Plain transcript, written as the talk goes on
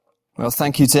Well,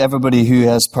 thank you to everybody who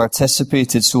has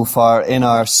participated so far in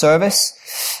our service.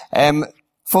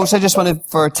 Folks, I just wanted,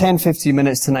 for 10, 15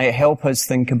 minutes tonight, help us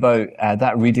think about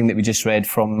that reading that we just read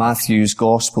from Matthew's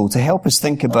Gospel, to help us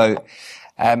think about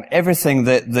everything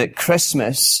that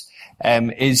Christmas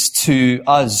is to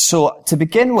us. So, to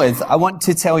begin with, I want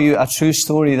to tell you a true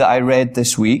story that I read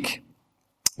this week.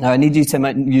 Now, I need you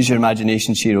to use your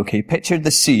imaginations here, okay? Picture the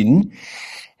scene.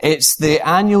 It's the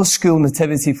annual school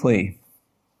nativity play.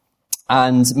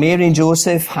 And Mary and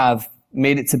Joseph have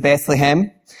made it to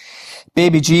Bethlehem.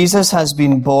 Baby Jesus has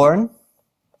been born.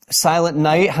 Silent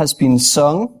Night has been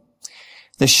sung.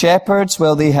 The shepherds,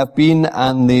 well, they have been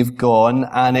and they've gone.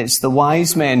 And it's the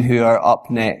wise men who are up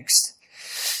next.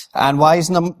 And wise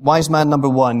man number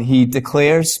one, he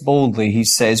declares boldly, he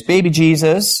says, "Baby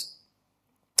Jesus,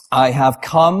 I have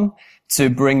come to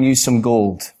bring you some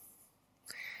gold."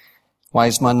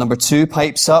 Wise man number two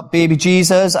pipes up, "Baby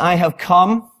Jesus, I have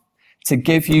come to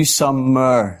give you some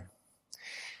myrrh."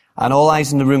 And all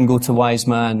eyes in the room go to wise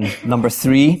man number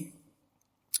three.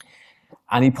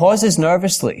 And he pauses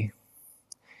nervously.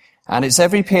 And it's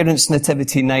every parent's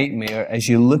nativity nightmare as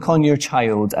you look on your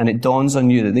child and it dawns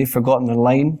on you that they've forgotten their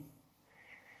line.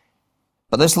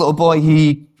 But this little boy,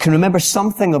 he can remember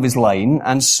something of his line,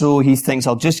 and so he thinks,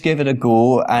 I'll just give it a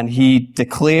go. And he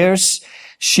declares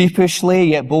sheepishly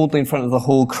yet boldly in front of the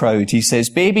whole crowd. He says,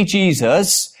 "Baby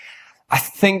Jesus, I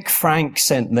think Frank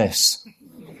sent this."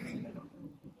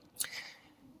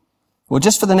 Well,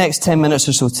 just for the next 10 minutes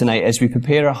or so tonight, as we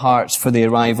prepare our hearts for the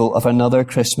arrival of another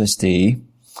Christmas day,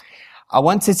 I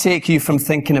want to take you from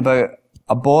thinking about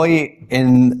a boy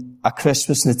in a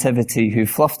Christmas nativity who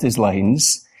fluffed his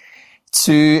lines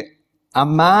to a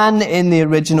man in the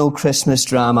original Christmas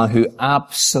drama who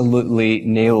absolutely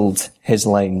nailed his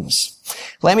lines.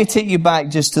 Let me take you back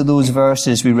just to those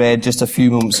verses we read just a few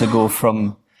moments ago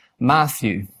from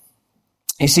Matthew.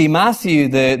 You see, Matthew,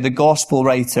 the gospel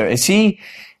writer, as he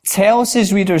tells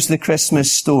his readers the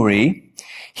Christmas story,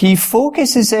 he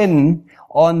focuses in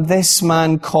on this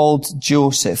man called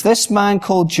Joseph. This man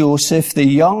called Joseph, the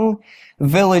young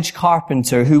village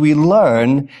carpenter who we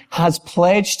learn has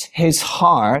pledged his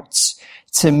heart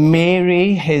to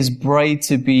marry his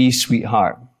bride-to-be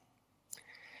sweetheart.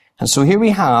 And so here we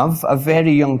have a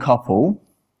very young couple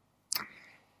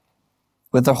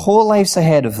with their whole lives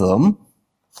ahead of them,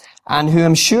 and who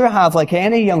I'm sure have, like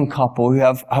any young couple, who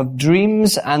have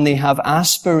dreams and they have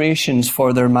aspirations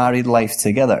for their married life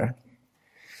together.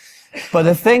 But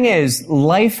the thing is,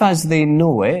 life as they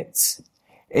know it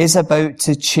is about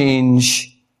to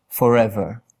change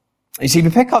forever. You see, we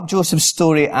pick up Joseph's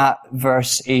story at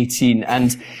verse 18,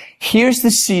 and here's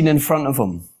the scene in front of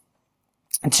him.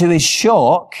 And to his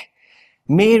shock,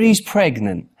 Mary's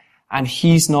pregnant, and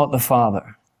he's not the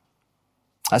father.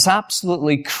 That's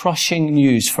absolutely crushing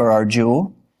news for our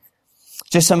Joe.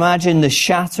 Just imagine the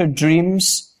shattered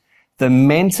dreams, the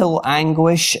mental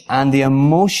anguish, and the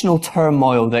emotional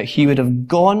turmoil that he would have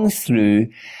gone through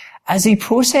as he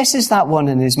processes that one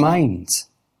in his mind.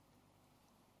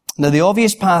 Now, the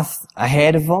obvious path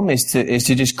ahead of him is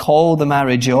to just call the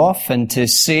marriage off and to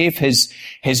save his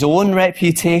own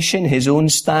reputation, his own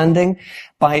standing,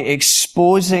 by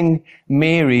exposing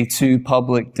Mary to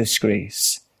public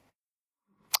disgrace.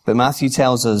 But Matthew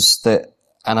tells us that,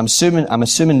 and I'm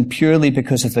assuming purely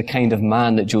because of the kind of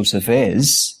man that Joseph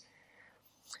is,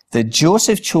 that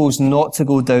Joseph chose not to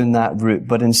go down that route,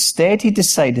 but instead he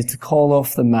decided to call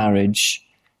off the marriage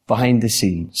behind the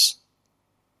scenes.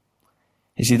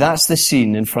 You see, that's the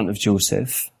scene in front of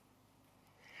Joseph.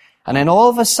 And then all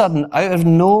of a sudden, out of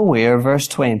nowhere, verse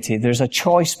 20, there's a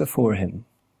choice before him.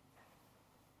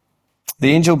 The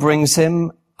angel brings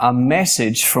him a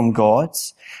message from God,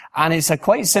 and it's a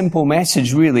quite simple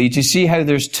message, really. Do you see how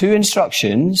there's two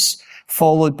instructions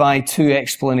followed by two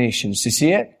explanations? Do you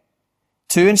see it?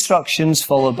 Two instructions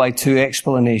followed by two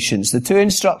explanations. The two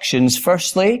instructions,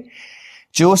 firstly,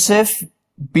 Joseph,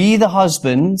 be the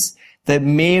husband that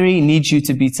Mary needs you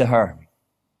to be to her.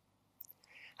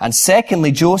 And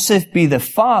secondly, Joseph, be the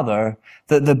father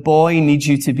that the boy needs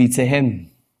you to be to him.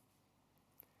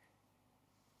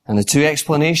 And the two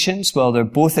explanations, well, they're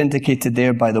both indicated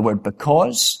there by the word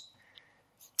because.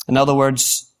 In other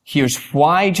words, here's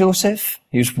why, Joseph.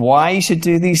 Here's why you should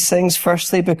do these things.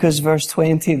 Firstly, because verse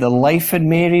 20, the life in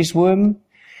Mary's womb,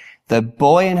 the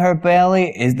boy in her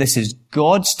belly, this is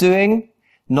God's doing,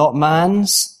 not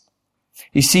man's.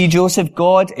 You see, Joseph,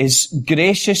 God is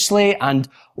graciously and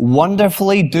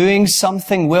wonderfully doing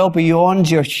something well beyond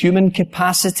your human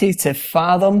capacity to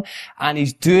fathom, and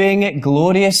he's doing it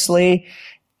gloriously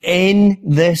in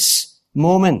this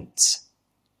moment.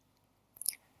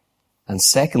 And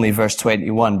secondly, verse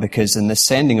 21, because in the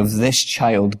sending of this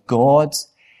child, God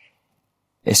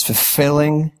is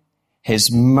fulfilling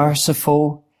his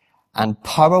merciful and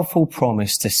powerful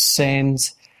promise to send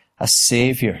a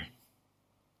Savior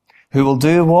who will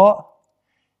do what?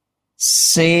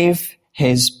 Save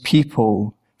his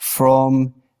people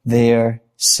from their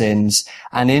sins,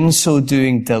 and in so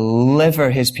doing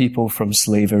deliver his people from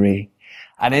slavery,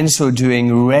 and in so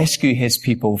doing rescue his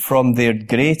people from their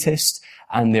greatest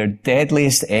and their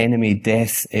deadliest enemy,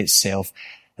 death itself.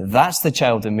 That's the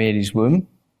child in Mary's womb.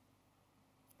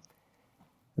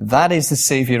 That is the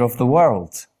Saviour of the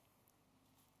world.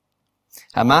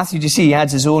 And Matthew, do you see, he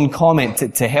adds his own comment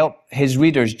to help his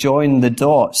readers join the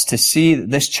dots, to see that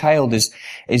this child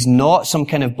is not some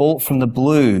kind of bolt from the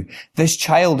blue. This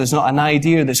child is not an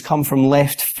idea that's come from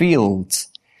left field.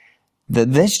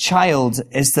 That this child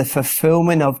is the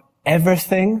fulfillment of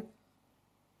everything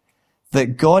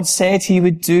that God said he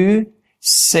would do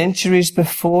centuries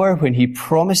before when he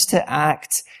promised to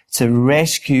act to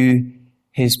rescue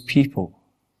his people.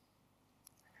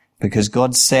 Because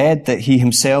God said that he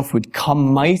himself would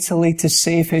come mightily to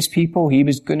save his people. He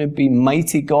was going to be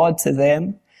mighty God to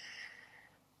them.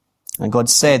 And God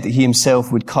said that he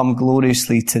himself would come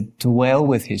gloriously to dwell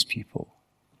with his people.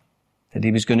 That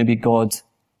he was going to be God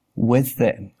with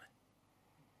them.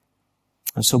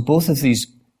 And so both of these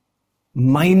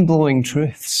mind-blowing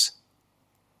truths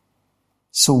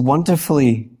so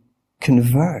wonderfully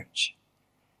converge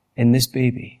in this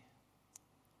baby.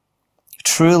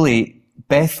 Truly,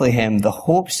 Bethlehem, the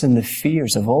hopes and the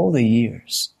fears of all the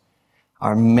years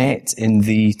are met in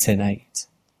thee tonight.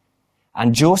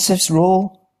 And Joseph's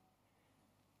role,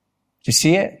 do you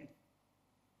see it?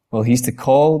 Well, he's to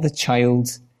call the child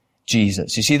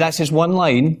Jesus. You see, that's his one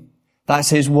line. That's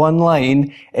his one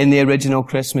line in the original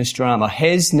Christmas drama.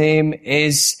 His name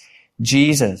is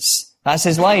Jesus. That's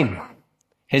his line.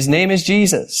 His name is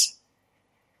Jesus.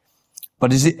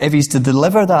 But if he's to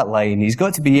deliver that line, he's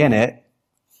got to be in it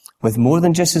with more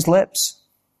than just his lips.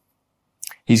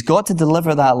 He's got to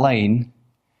deliver that line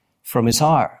from his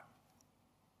heart.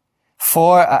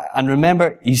 And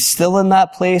remember, he's still in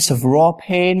that place of raw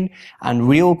pain and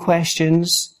real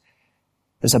questions.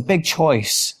 There's a big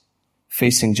choice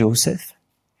facing Joseph.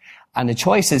 And the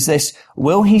choice is this: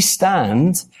 will he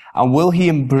stand and will he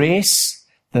embrace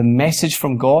the message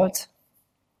from God?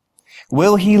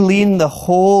 Will he lean the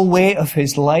whole weight of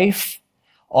his life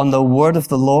on the word of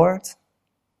the Lord?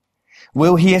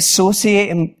 Will he associate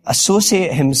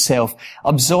himself,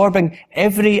 absorbing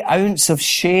every ounce of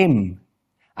shame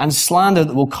and slander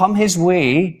that will come his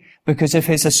way because of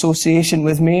his association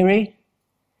with Mary?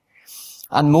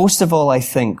 And most of all, I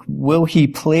think, will he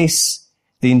place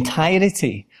the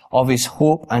entirety of his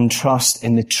hope and trust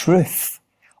in the truth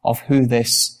of who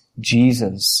this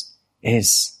Jesus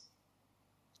is?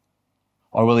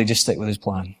 Or will he just stick with his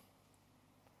plan?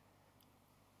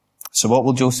 So what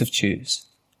will Joseph choose?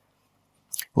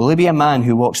 Will he be a man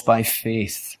who walks by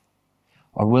faith?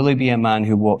 Or will he be a man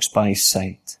who walks by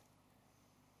sight?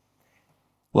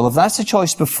 Well, if that's the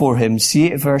choice before him,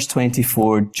 see at verse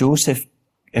 24, Joseph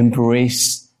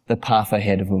embraced the path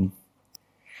ahead of him.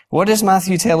 What does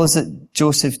Matthew tell us that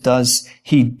Joseph does?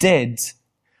 He did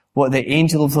what the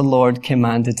angel of the Lord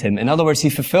commanded him. In other words, he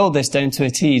fulfilled this down to a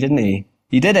T, didn't he?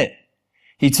 He did it.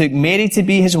 He took Mary to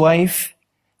be his wife,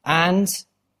 and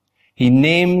he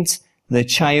named the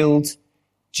child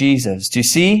Jesus. Do you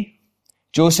see?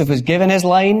 Joseph was given his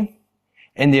line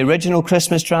in the original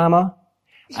Christmas drama,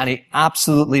 and he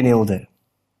absolutely nailed it.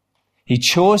 He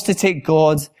chose to take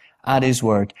God at his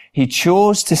word. He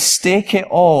chose to stake it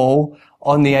all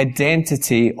on the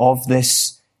identity of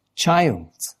this child.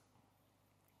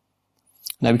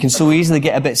 Now, we can so easily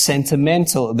get a bit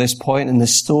sentimental at this point in the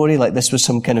story, like this was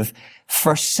some kind of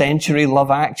first century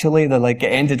Love Actually, that like it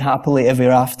ended happily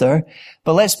ever after.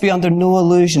 But let's be under no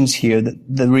illusions here that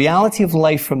the reality of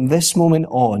life from this moment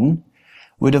on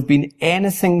would have been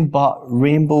anything but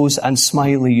rainbows and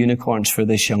smiley unicorns for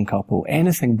this young couple.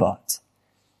 Anything but.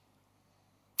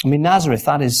 I mean, Nazareth,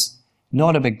 that is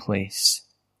not a big place.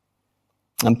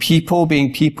 And people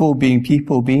being people,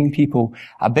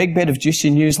 a big bit of juicy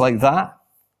news like that,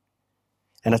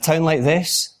 in a town like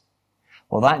this,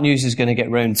 well, that news is going to get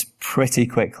round pretty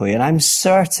quickly. And I'm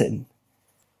certain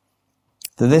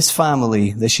that this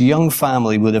family, this young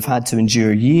family, would have had to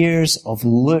endure years of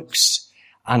looks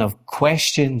and of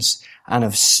questions and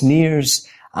of sneers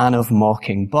and of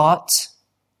mocking. But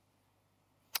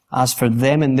as for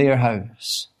them in their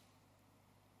house,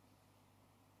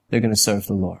 they're going to serve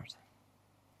the Lord.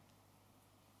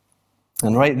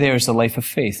 And right there is the life of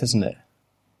faith, isn't it?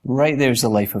 Right there is the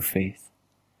life of faith.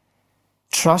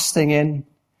 Trusting in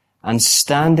and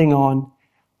standing on,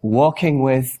 walking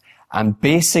with, and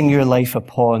basing your life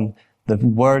upon the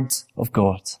Word of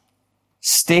God.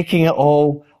 Staking it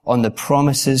all on the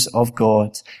promises of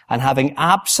God and having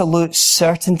absolute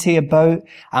certainty about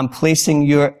and placing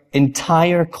your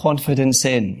entire confidence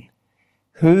in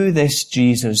who this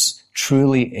Jesus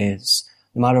truly is,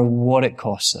 no matter what it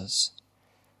costs us.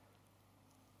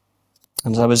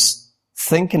 And as I was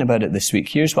thinking about it this week,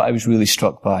 here's what I was really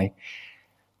struck by.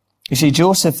 You see,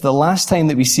 Joseph, the last time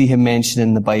that we see him mentioned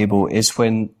in the Bible is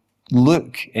when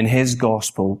Luke, in his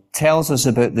gospel, tells us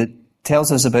about the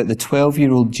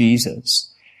 12-year-old Jesus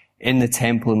in the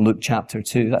temple in Luke chapter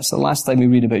 2. That's the last time we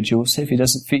read about Joseph. He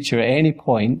doesn't feature at any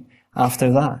point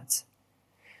after that.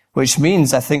 Which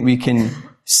means I think we can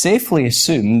safely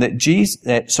assume that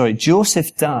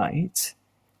Joseph died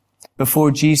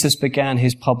before Jesus began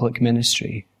his public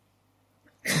ministry.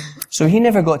 So he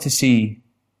never got to see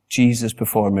Jesus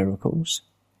perform miracles.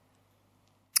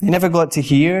 He never got to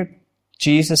hear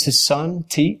Jesus, his son,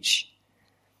 teach.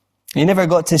 He never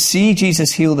got to see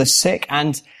Jesus heal the sick.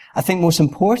 And I think most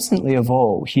importantly of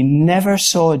all, he never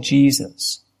saw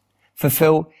Jesus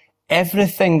fulfill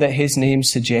everything that his name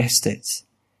suggested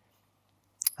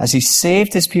as he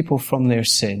saved his people from their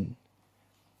sin,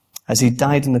 as he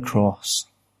died on the cross.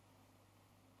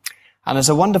 And there's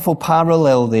a wonderful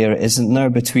parallel there, isn't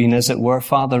there, between, as it were,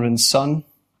 father and son.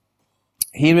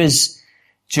 Here is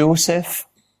Joseph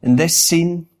in this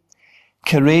scene,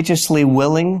 courageously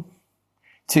willing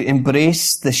to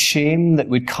embrace the shame that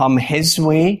would come his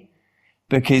way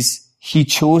because he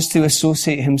chose to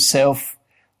associate himself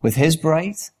with his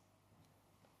bride.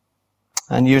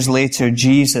 And years later,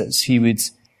 Jesus, he would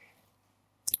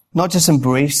not just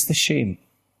embrace the shame,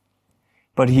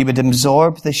 but he would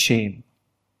absorb the shame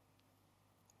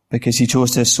because he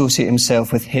chose to associate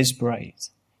himself with his bride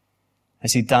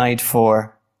as he died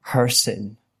for her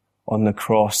sin on the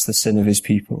cross, the sin of his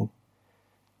people.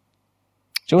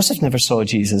 Joseph never saw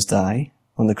Jesus die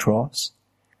on the cross.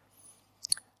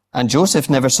 And Joseph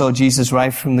never saw Jesus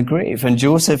rise from the grave. And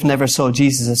Joseph never saw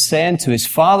Jesus ascend to his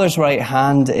Father's right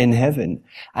hand in heaven.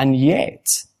 And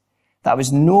yet, that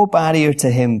was no barrier to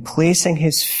him placing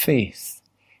his faith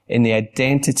in the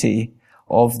identity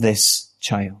of this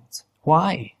child.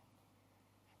 Why?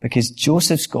 Because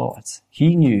Joseph's God,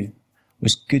 he knew,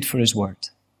 was good for his word.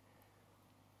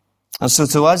 And so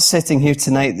to us sitting here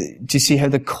tonight, do you see how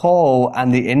the call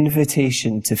and the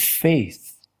invitation to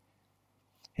faith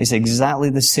is exactly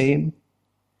the same?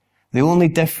 The only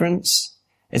difference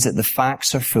is that the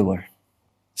facts are fuller.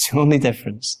 It's the only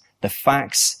difference. The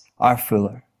facts are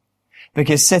fuller.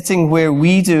 Because sitting where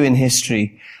we do in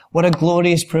history, what a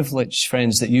glorious privilege,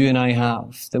 friends, that you and I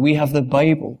have. That we have the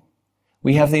Bible.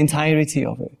 We have the entirety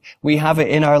of it. We have it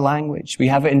in our language. We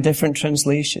have it in different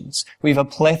translations. We have a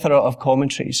plethora of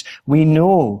commentaries. We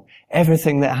know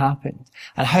everything that happened.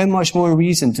 And how much more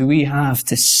reason do we have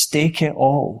to stake it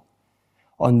all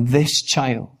on this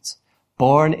child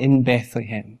born in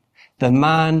Bethlehem, the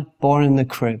man born in the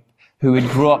crib who would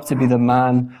grow up to be the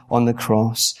man on the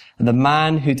cross, the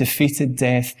man who defeated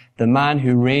death, the man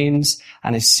who reigns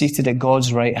and is seated at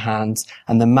God's right hand,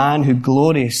 and the man who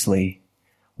gloriously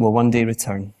will one day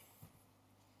return.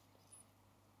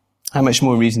 How much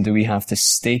more reason do we have to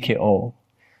stake it all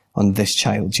on this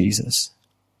child, Jesus?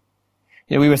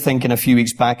 You know, we were thinking a few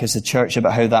weeks back as a church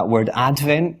about how that word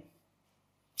Advent,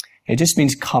 it just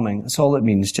means coming. That's all it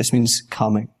means. It just means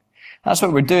coming. That's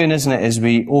what we're doing, isn't it? As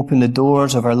we open the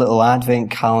doors of our little Advent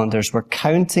calendars, we're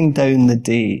counting down the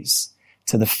days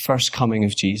to the first coming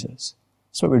of Jesus.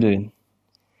 That's what we're doing.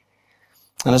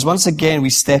 And as once again we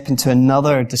step into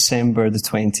another December the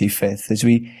 25th, as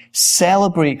we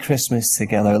celebrate Christmas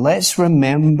together, let's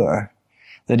remember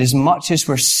that as much as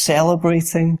we're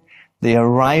celebrating the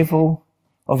arrival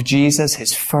of Jesus,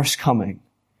 his first coming,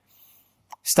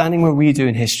 standing where we do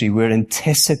in history, we're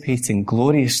anticipating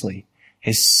gloriously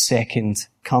his second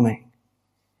coming.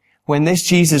 When this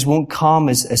Jesus won't come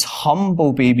as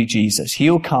humble baby Jesus,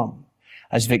 he'll come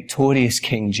as victorious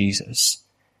King Jesus.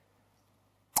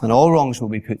 And all wrongs will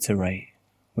be put to right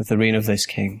with the reign of this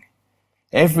King.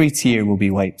 Every tear will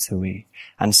be wiped away,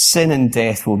 and sin and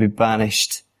death will be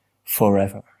banished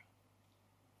forever.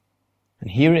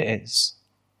 And here it is,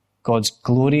 God's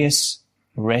glorious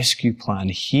rescue plan.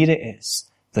 Here it is,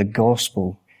 the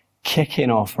gospel kicking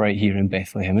off right here in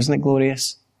Bethlehem. Isn't it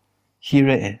glorious? Here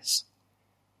it is.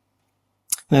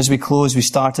 And as we close, we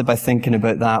started by thinking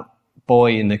about that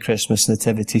boy in the Christmas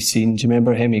nativity scene. Do you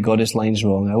remember him? He got his lines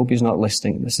wrong. I hope he's not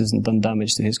listening. This hasn't done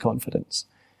damage to his confidence.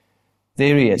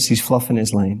 There he is. He's fluffing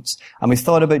his lines. And we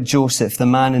thought about Joseph, the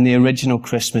man in the original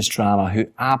Christmas drama who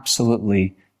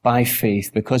absolutely by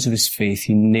faith, because of his faith,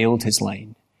 he nailed his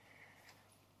line.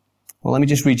 Well, let me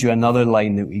just read you another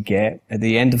line that we get at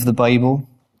the end of the Bible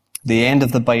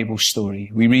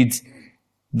story. We read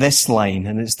this line,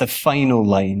 and it's the final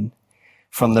line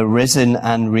from the risen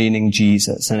and reigning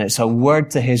Jesus. And it's a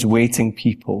word to his waiting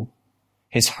people,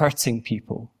 his hurting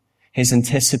people, his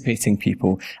anticipating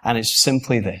people. And it's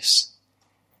simply this: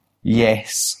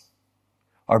 yes,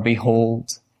 or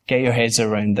behold, get your heads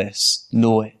around this,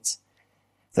 know it,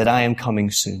 that I am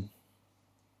coming soon.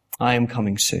 I am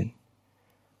coming soon.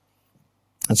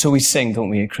 And so we sing, don't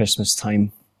we, at Christmas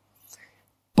time?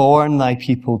 Born thy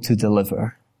people to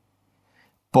deliver,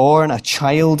 born a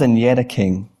child and yet a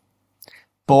king,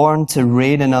 born to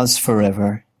reign in us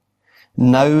forever.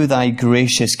 Now thy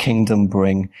gracious kingdom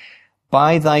bring.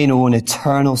 By thine own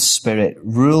eternal spirit,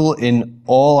 rule in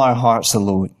all our hearts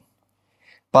alone.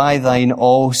 By thine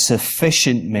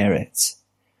all-sufficient merit,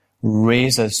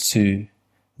 raise us to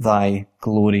thy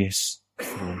glorious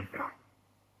throne.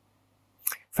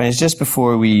 Friends, just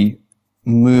before we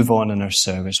move on in our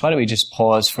service, why don't we just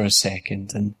pause for a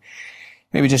second and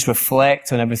maybe just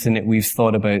reflect on everything that we've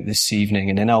thought about this evening,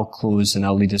 and then I'll close and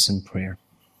I'll lead us in prayer.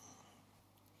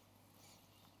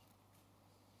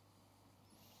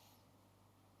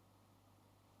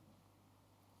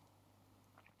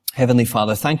 Heavenly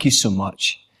Father, thank you so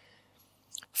much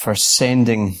for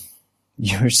sending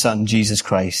your Son, Jesus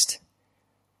Christ,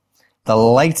 the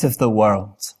light of the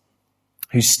world,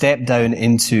 who stepped down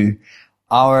into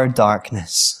our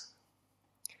darkness.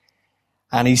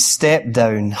 And he stepped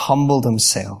down, humbled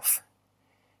himself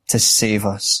to save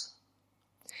us.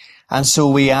 And so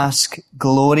we ask,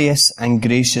 glorious and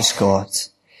gracious God,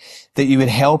 that you would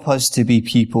help us to be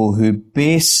people who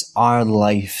base our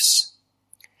lives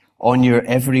on your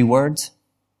every word,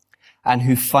 and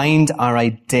who find our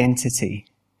identity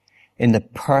in the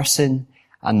person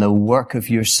and the work of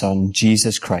your Son,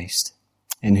 Jesus Christ,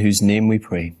 in whose name we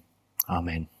pray.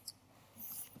 Amen.